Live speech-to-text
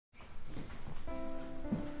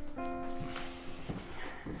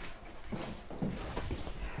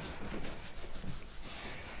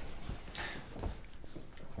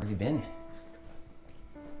been?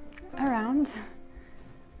 Around.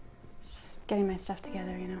 Just getting my stuff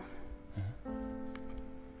together, you know.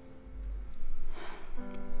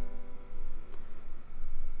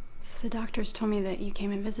 So the doctors told me that you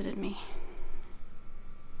came and visited me.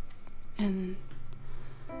 And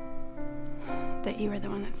that you were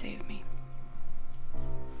the one that saved me.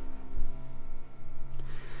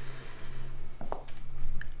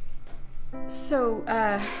 So,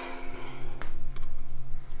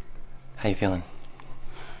 How you feeling?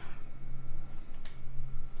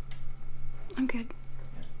 I'm good.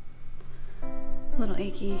 A little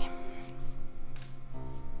achy.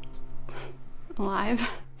 Alive.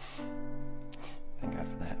 Thank God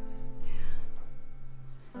for that.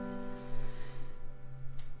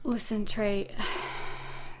 Listen, Trey,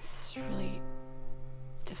 it's really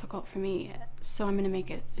difficult for me, so I'm gonna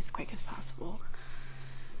make it as quick as possible.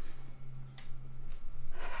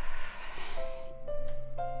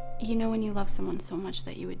 You know when you love someone so much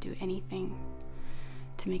that you would do anything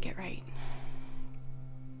to make it right?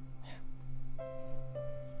 Yeah.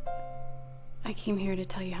 I came here to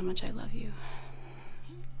tell you how much I love you.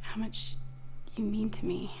 How much you mean to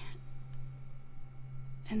me.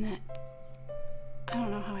 And that I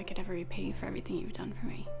don't know how I could ever repay you for everything you've done for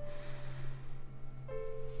me.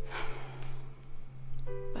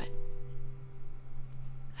 But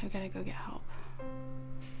I've gotta go get help.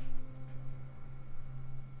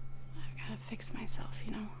 I've gotta fix myself,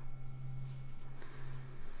 you know?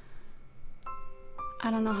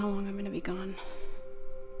 I don't know how long I'm gonna be gone,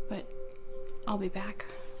 but I'll be back.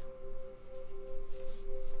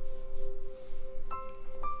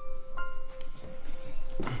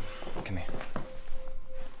 Come here.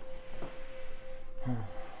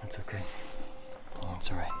 It's okay. Oh, it's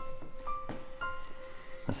all right.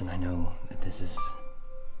 Listen, I know that this is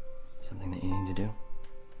something that you need to do,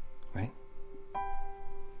 right?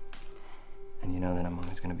 And you know that I'm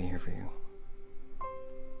always going to be here for you.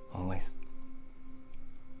 Always.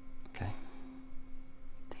 Okay?